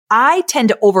I tend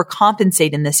to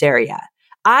overcompensate in this area.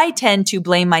 I tend to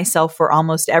blame myself for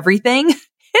almost everything.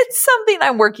 It's something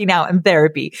I'm working out in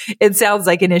therapy. It sounds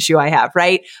like an issue I have,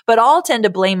 right? But I'll tend to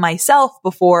blame myself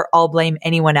before I'll blame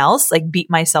anyone else, like beat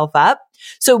myself up.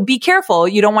 So be careful.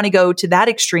 You don't want to go to that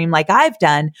extreme like I've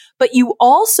done, but you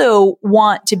also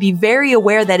want to be very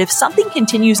aware that if something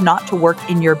continues not to work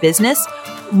in your business,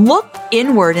 look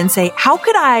inward and say, how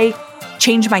could I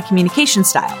change my communication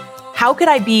style? How could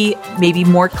I be maybe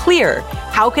more clear?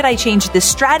 How could I change this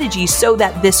strategy so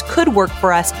that this could work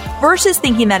for us versus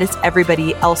thinking that it's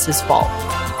everybody else's fault?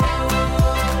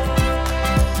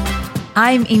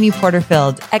 I'm Amy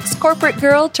Porterfield, ex-corporate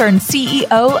girl turned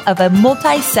CEO of a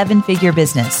multi-7-figure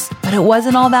business. But it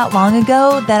wasn't all that long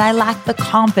ago that I lacked the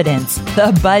confidence,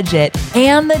 the budget,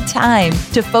 and the time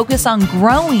to focus on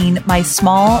growing my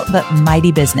small but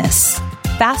mighty business.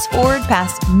 Fast forward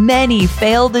past many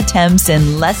failed attempts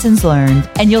and lessons learned,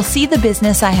 and you'll see the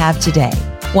business I have today,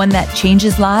 one that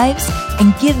changes lives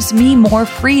and gives me more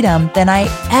freedom than I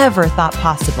ever thought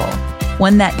possible,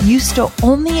 one that used to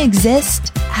only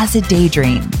exist as a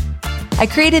daydream. I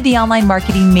created the Online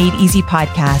Marketing Made Easy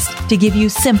podcast to give you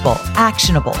simple,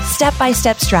 actionable,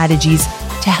 step-by-step strategies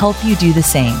to help you do the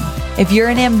same. If you're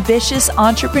an ambitious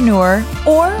entrepreneur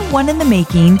or one in the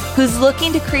making who's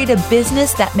looking to create a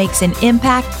business that makes an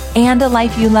impact and a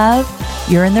life you love,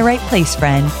 you're in the right place,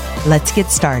 friend. Let's get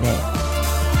started.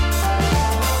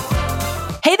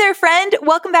 Hey there, friend.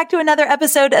 Welcome back to another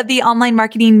episode of the Online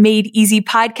Marketing Made Easy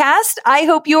podcast. I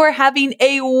hope you are having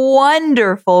a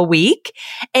wonderful week.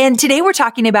 And today we're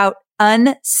talking about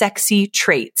unsexy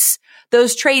traits.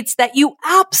 Those traits that you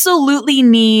absolutely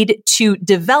need to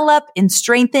develop and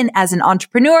strengthen as an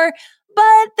entrepreneur,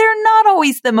 but they're not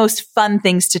always the most fun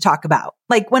things to talk about.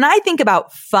 Like when I think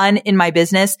about fun in my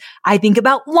business, I think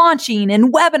about launching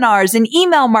and webinars and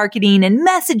email marketing and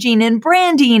messaging and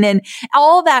branding and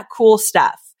all that cool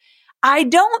stuff. I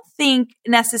don't think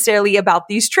necessarily about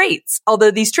these traits,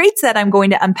 although these traits that I'm going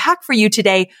to unpack for you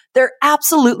today, they're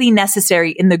absolutely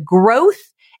necessary in the growth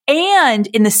and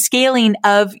in the scaling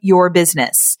of your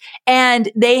business.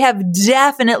 And they have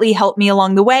definitely helped me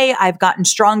along the way. I've gotten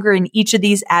stronger in each of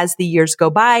these as the years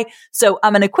go by. So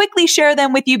I'm going to quickly share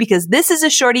them with you because this is a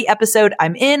shorty episode.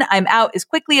 I'm in, I'm out as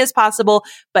quickly as possible,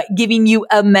 but giving you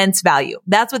immense value.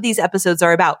 That's what these episodes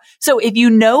are about. So if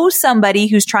you know somebody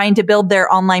who's trying to build their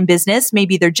online business,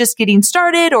 maybe they're just getting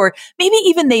started, or maybe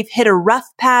even they've hit a rough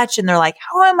patch and they're like,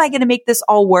 how am I going to make this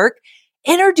all work?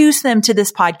 Introduce them to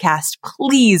this podcast,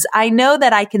 please. I know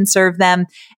that I can serve them,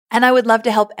 and I would love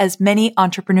to help as many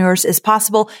entrepreneurs as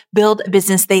possible build a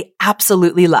business they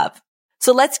absolutely love.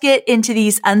 So let's get into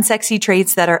these unsexy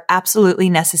traits that are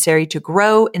absolutely necessary to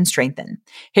grow and strengthen.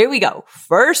 Here we go.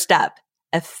 First up,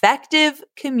 effective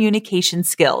communication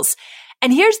skills.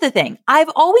 And here's the thing.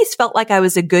 I've always felt like I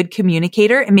was a good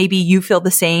communicator, and maybe you feel the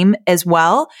same as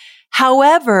well.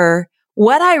 However,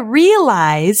 what I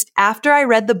realized after I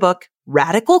read the book,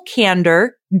 Radical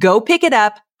Candor, go pick it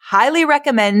up. Highly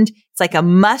recommend. It's like a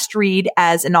must read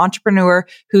as an entrepreneur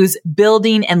who's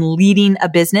building and leading a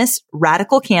business,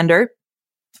 Radical Candor.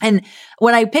 And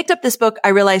when I picked up this book, I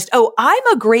realized, oh, I'm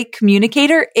a great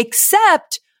communicator,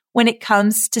 except when it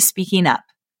comes to speaking up.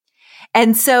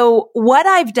 And so what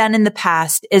I've done in the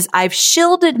past is I've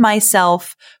shielded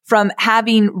myself from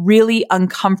having really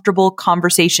uncomfortable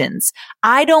conversations.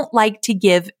 I don't like to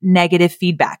give negative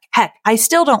feedback. Heck, I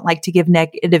still don't like to give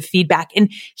negative feedback.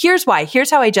 And here's why. Here's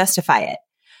how I justify it.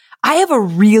 I have a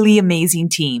really amazing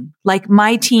team. Like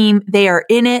my team, they are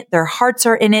in it. Their hearts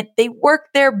are in it. They work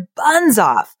their buns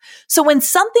off. So when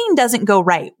something doesn't go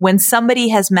right, when somebody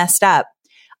has messed up,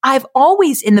 I've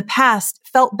always in the past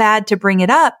felt bad to bring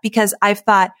it up because I've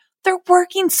thought they're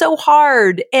working so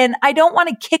hard and I don't want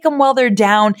to kick them while they're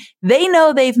down. They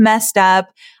know they've messed up.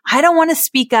 I don't want to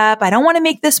speak up. I don't want to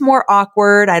make this more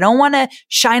awkward. I don't want to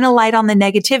shine a light on the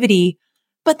negativity.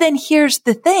 But then here's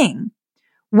the thing.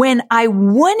 When I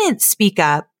wouldn't speak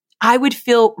up, I would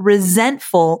feel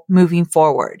resentful moving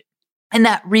forward. And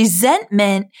that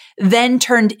resentment then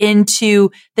turned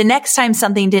into the next time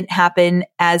something didn't happen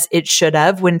as it should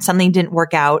have, when something didn't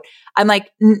work out, I'm like,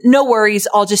 no worries,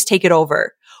 I'll just take it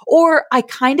over. Or I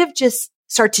kind of just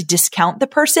start to discount the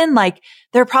person, like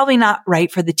they're probably not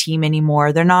right for the team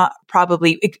anymore. They're not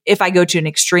probably, if I go to an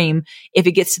extreme, if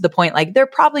it gets to the point like they're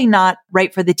probably not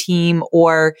right for the team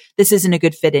or this isn't a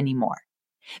good fit anymore.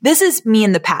 This is me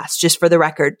in the past, just for the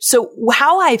record. So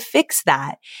how I fix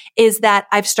that is that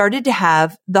I've started to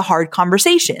have the hard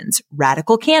conversations,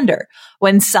 radical candor.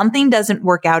 When something doesn't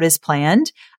work out as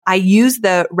planned, I use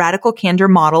the radical candor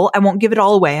model. I won't give it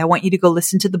all away. I want you to go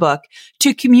listen to the book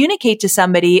to communicate to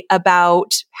somebody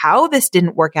about how this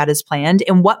didn't work out as planned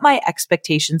and what my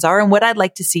expectations are and what I'd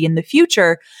like to see in the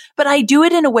future. But I do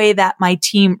it in a way that my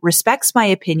team respects my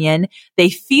opinion. They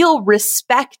feel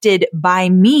respected by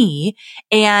me,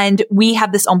 and we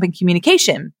have this open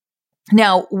communication.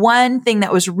 Now, one thing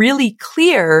that was really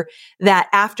clear that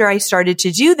after I started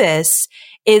to do this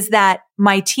is that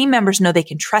my team members know they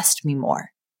can trust me more.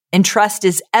 And trust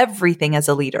is everything as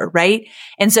a leader, right?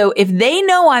 And so if they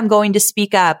know I'm going to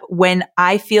speak up when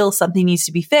I feel something needs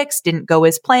to be fixed, didn't go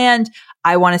as planned,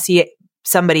 I want to see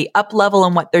somebody up level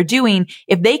in what they're doing,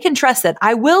 if they can trust that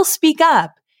I will speak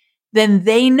up, then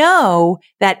they know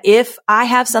that if I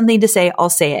have something to say, I'll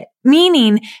say it.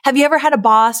 Meaning, have you ever had a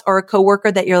boss or a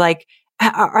coworker that you're like,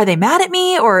 are they mad at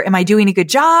me, or am I doing a good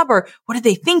job, or what are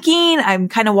they thinking? I'm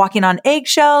kind of walking on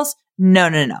eggshells. No.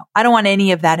 I don't want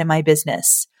any of that in my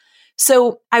business.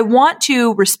 So I want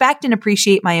to respect and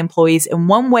appreciate my employees. And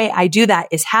one way I do that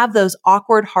is have those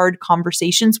awkward, hard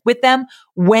conversations with them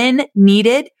when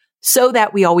needed so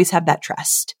that we always have that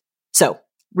trust. So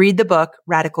read the book,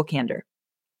 Radical Candor.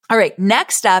 All right.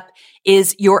 Next up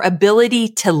is your ability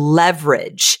to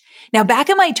leverage. Now, back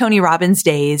in my Tony Robbins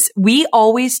days, we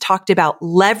always talked about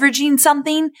leveraging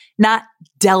something, not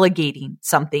delegating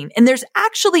something. And there's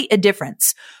actually a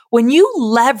difference. When you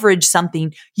leverage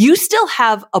something, you still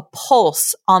have a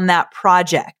pulse on that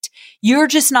project. You're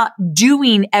just not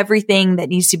doing everything that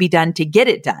needs to be done to get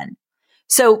it done.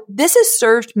 So this has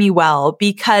served me well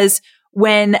because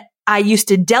when I used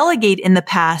to delegate in the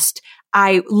past,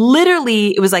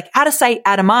 it was like out of sight,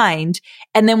 out of mind.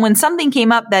 And then when something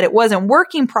came up that it wasn't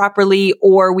working properly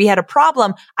or we had a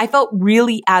problem, I felt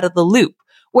really out of the loop.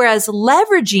 Whereas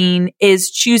leveraging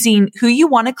is choosing who you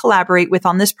want to collaborate with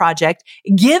on this project,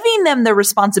 giving them the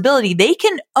responsibility. They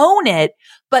can own it,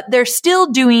 but they're still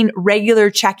doing regular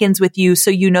check-ins with you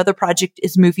so you know the project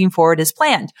is moving forward as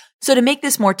planned. So to make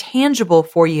this more tangible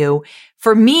for you,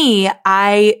 for me,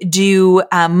 I do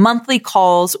monthly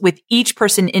calls with each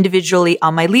person individually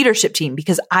on my leadership team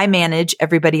because I manage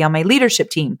everybody on my leadership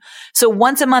team. So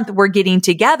once a month, we're getting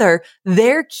together.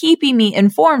 They're keeping me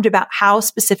informed about how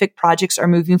specific projects are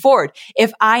moving forward.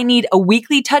 If I need a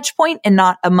weekly touch point and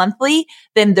not a monthly,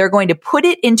 then they're going to put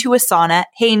it into Asana.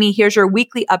 Hey, Amy, here's your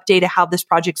weekly update of how this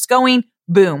project's going.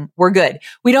 Boom, we're good.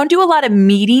 We don't do a lot of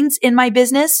meetings in my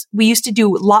business. We used to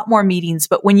do a lot more meetings,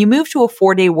 but when you move to a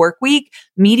 4-day work week,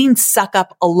 meetings suck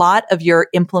up a lot of your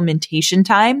implementation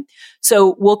time.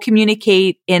 So we'll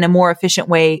communicate in a more efficient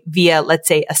way via, let's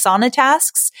say, Asana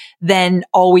tasks than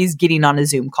always getting on a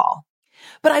Zoom call.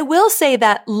 But I will say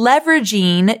that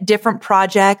leveraging different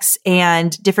projects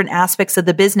and different aspects of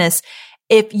the business,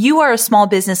 if you are a small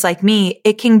business like me,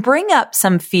 it can bring up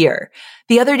some fear.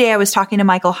 The other day, I was talking to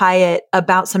Michael Hyatt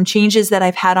about some changes that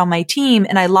I've had on my team,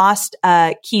 and I lost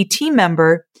a key team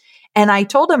member. And I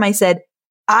told him, I said,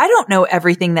 I don't know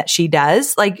everything that she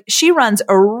does. Like, she runs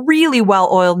a really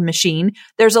well-oiled machine.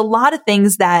 There's a lot of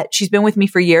things that she's been with me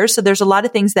for years. So there's a lot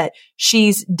of things that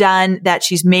she's done that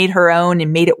she's made her own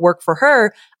and made it work for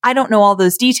her. I don't know all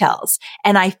those details.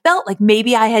 And I felt like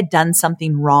maybe I had done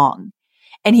something wrong.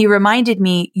 And he reminded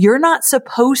me, you're not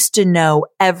supposed to know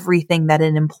everything that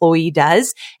an employee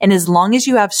does. And as long as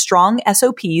you have strong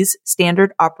SOPs,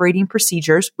 standard operating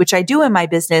procedures, which I do in my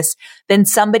business, then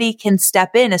somebody can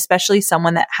step in, especially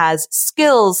someone that has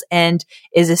skills and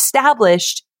is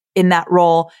established in that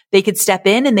role. They could step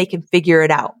in and they can figure it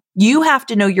out. You have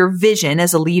to know your vision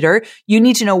as a leader. You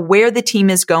need to know where the team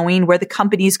is going, where the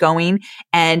company is going,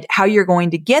 and how you're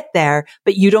going to get there.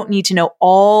 But you don't need to know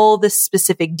all the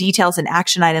specific details and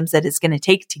action items that it's going to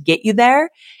take to get you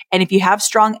there. And if you have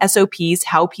strong SOPs,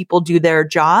 how people do their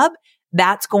job,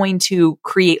 that's going to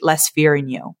create less fear in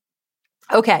you.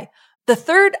 Okay. The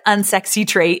third unsexy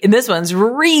trait, and this one's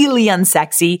really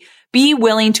unsexy, be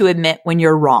willing to admit when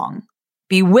you're wrong.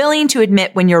 Be willing to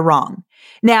admit when you're wrong.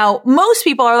 Now, most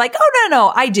people are like, oh,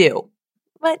 no, I do.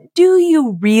 But do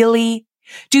you really?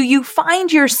 Do you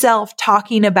find yourself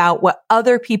talking about what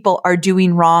other people are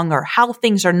doing wrong or how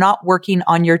things are not working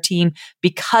on your team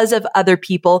because of other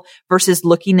people versus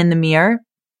looking in the mirror?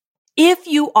 If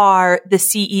you are the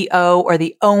CEO or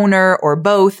the owner or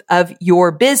both of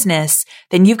your business,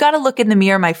 then you've got to look in the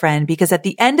mirror, my friend, because at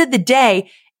the end of the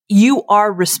day, you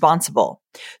are responsible.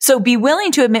 So be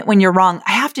willing to admit when you're wrong.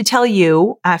 I have to tell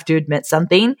you, I have to admit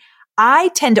something. I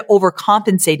tend to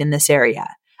overcompensate in this area.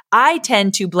 I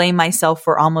tend to blame myself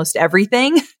for almost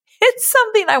everything. It's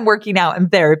something I'm working out in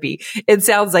therapy. It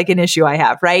sounds like an issue I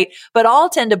have, right? But I'll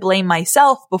tend to blame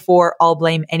myself before I'll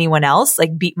blame anyone else,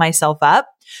 like beat myself up.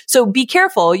 So be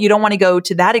careful. You don't want to go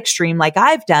to that extreme like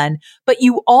I've done, but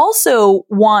you also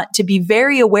want to be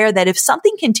very aware that if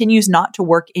something continues not to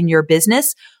work in your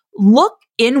business, look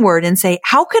inward and say,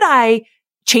 how could I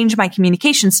change my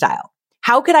communication style?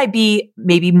 How could I be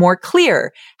maybe more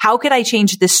clear? How could I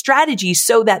change this strategy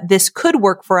so that this could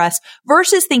work for us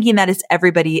versus thinking that it's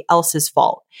everybody else's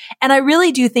fault? And I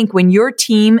really do think when your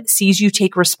team sees you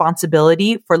take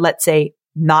responsibility for, let's say,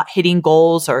 not hitting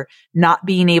goals or not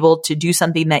being able to do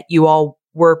something that you all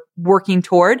were working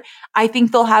toward, I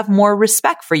think they'll have more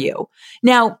respect for you.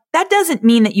 Now, that doesn't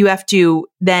mean that you have to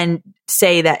then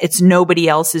say that it's nobody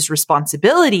else's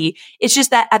responsibility. It's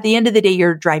just that at the end of the day,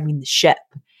 you're driving the ship.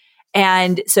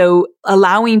 And so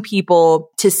allowing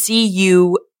people to see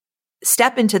you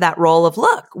step into that role of,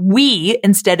 look, we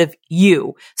instead of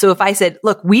you. So if I said,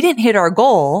 look, we didn't hit our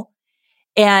goal,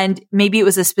 and maybe it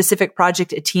was a specific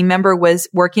project a team member was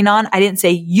working on, I didn't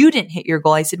say you didn't hit your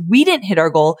goal. I said, we didn't hit our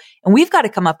goal and we've got to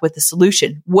come up with a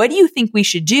solution. What do you think we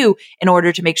should do in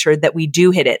order to make sure that we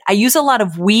do hit it? I use a lot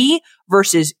of we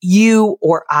versus you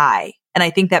or I. And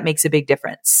I think that makes a big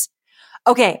difference.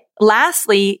 Okay.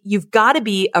 Lastly, you've got to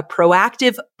be a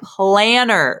proactive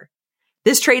planner.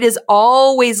 This trait is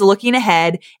always looking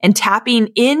ahead and tapping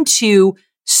into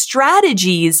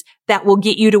strategies that will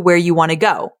get you to where you want to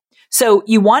go. So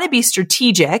you want to be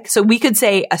strategic. So we could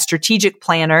say a strategic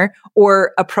planner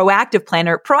or a proactive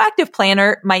planner. Proactive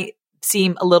planner might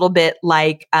seem a little bit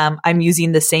like I'm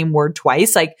using the same word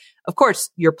twice. Like, of course,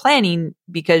 you're planning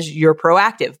because you're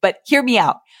proactive, but hear me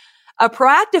out. A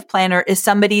proactive planner is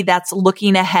somebody that's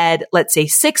looking ahead, let's say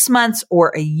 6 months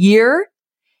or a year,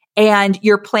 and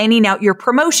you're planning out your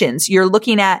promotions. You're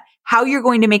looking at how you're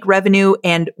going to make revenue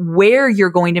and where you're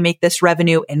going to make this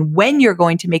revenue and when you're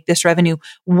going to make this revenue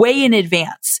way in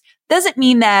advance. Doesn't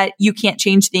mean that you can't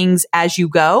change things as you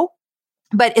go,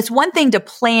 but it's one thing to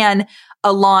plan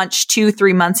a launch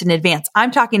 2-3 months in advance. I'm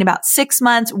talking about 6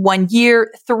 months, 1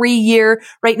 year, 3 year.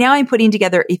 Right now I'm putting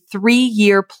together a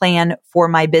 3-year plan for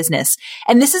my business.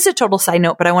 And this is a total side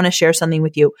note, but I want to share something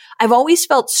with you. I've always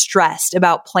felt stressed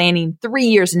about planning 3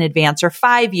 years in advance or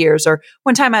 5 years. Or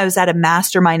one time I was at a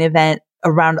mastermind event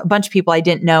around a bunch of people I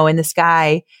didn't know. And this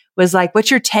guy was like,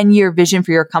 what's your 10-year vision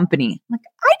for your company? I'm like,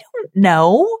 I don't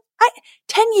know.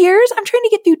 10 years? I'm trying to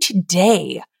get through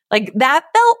today. Like that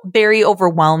felt very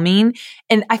overwhelming.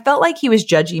 And I felt like he was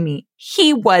judging me.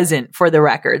 He wasn't, for the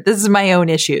record. This is my own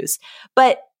issues.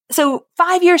 But so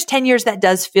 5 years, 10 years, that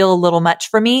does feel a little much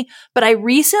for me. But I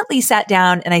recently sat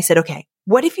down and I said, okay,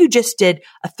 what if you just did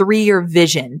a 3-year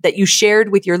vision that you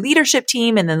shared with your leadership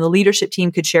team and then the leadership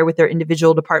team could share with their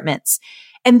individual departments?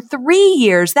 And 3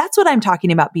 years, that's what I'm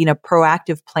talking about being a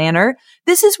proactive planner.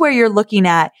 This is where you're looking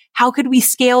at how could we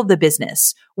scale the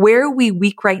business? Where are we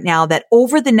weak right now that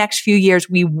over the next few years,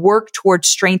 we work towards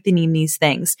strengthening these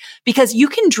things? Because you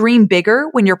can dream bigger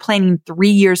when you're planning 3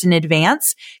 years in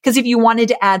advance. Because if you wanted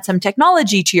to add some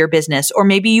technology to your business, or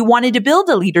maybe you wanted to build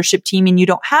a leadership team and you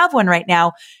don't have one right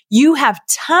now, you have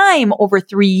time over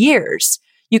 3 years.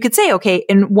 You could say, okay,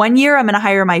 in 1 year, I'm going to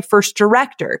hire my first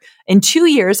director. In 2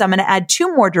 years, I'm going to add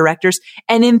 2 more directors.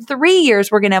 And in 3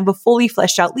 years, we're going to have a fully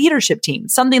fleshed out leadership team,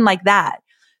 something like that.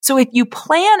 So if you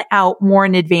plan out more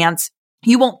in advance,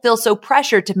 you won't feel so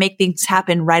pressured to make things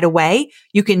happen right away.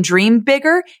 You can dream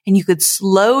bigger and you could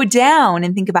slow down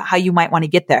and think about how you might want to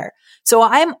get there. So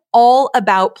I'm all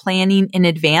about planning in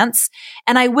advance.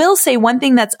 And I will say one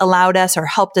thing that's allowed us or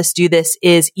helped us do this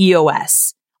is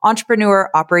EOS. Entrepreneur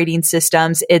Operating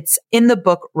Systems. It's in the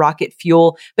book Rocket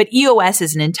Fuel, but EOS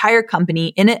is an entire company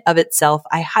in and of itself.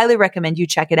 I highly recommend you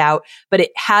check it out, but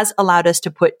it has allowed us to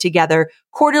put together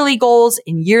quarterly goals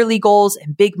and yearly goals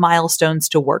and big milestones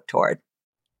to work toward.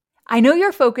 I know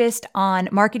you're focused on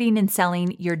marketing and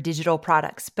selling your digital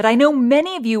products, but I know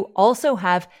many of you also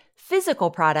have physical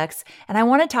products, and I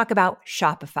want to talk about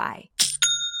Shopify.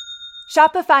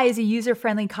 Shopify is a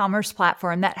user-friendly commerce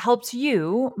platform that helps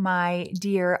you, my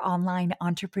dear online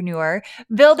entrepreneur,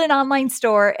 build an online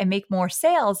store and make more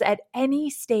sales at any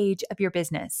stage of your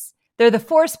business. They're the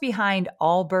force behind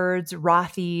Allbirds,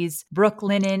 Rothy's,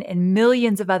 Brooklinen, and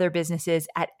millions of other businesses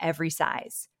at every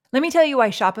size. Let me tell you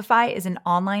why Shopify is an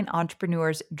online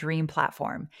entrepreneur's dream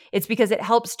platform. It's because it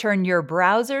helps turn your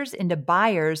browsers into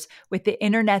buyers with the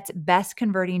internet's best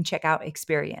converting checkout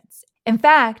experience. In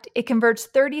fact, it converts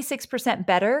 36%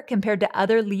 better compared to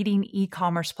other leading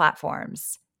e-commerce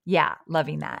platforms. Yeah,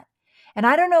 loving that. And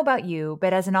I don't know about you,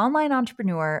 but as an online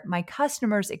entrepreneur, my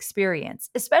customers' experience,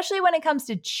 especially when it comes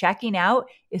to checking out,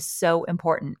 is so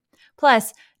important.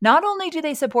 Plus, not only do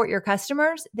they support your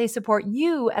customers, they support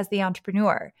you as the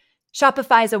entrepreneur.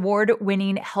 Shopify's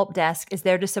award-winning help desk is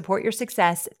there to support your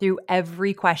success through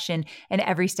every question and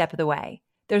every step of the way.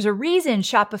 There's a reason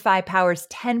Shopify powers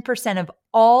 10% of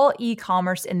all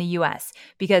e-commerce in the US,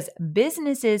 because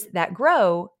businesses that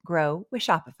grow with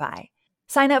Shopify.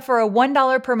 Sign up for a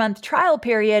 $1 per month trial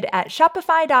period at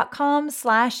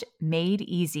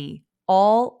shopify.com/madeeasy,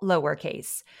 all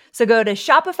lowercase. So go to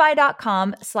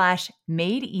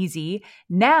shopify.com/madeeasy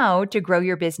now to grow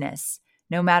your business,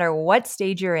 no matter what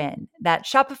stage you're in. That's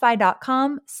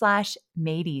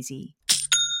shopify.com/madeeasy.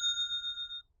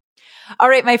 All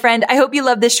right, my friend, I hope you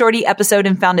loved this shorty episode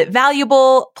and found it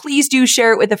valuable. Please do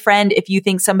share it with a friend if you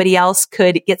think somebody else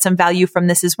could get some value from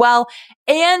this as well.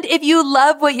 And if you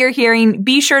love what you're hearing,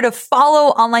 be sure to follow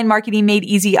Online Marketing Made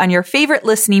Easy on your favorite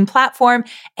listening platform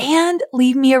and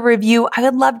leave me a review. I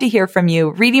would love to hear from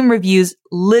you. Reading reviews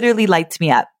literally lights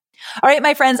me up. All right,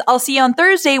 my friends, I'll see you on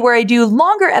Thursday where I do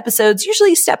longer episodes,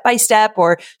 usually step by step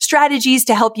or strategies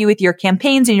to help you with your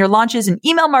campaigns and your launches and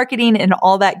email marketing and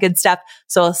all that good stuff.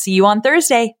 So I'll see you on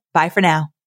Thursday. Bye for now.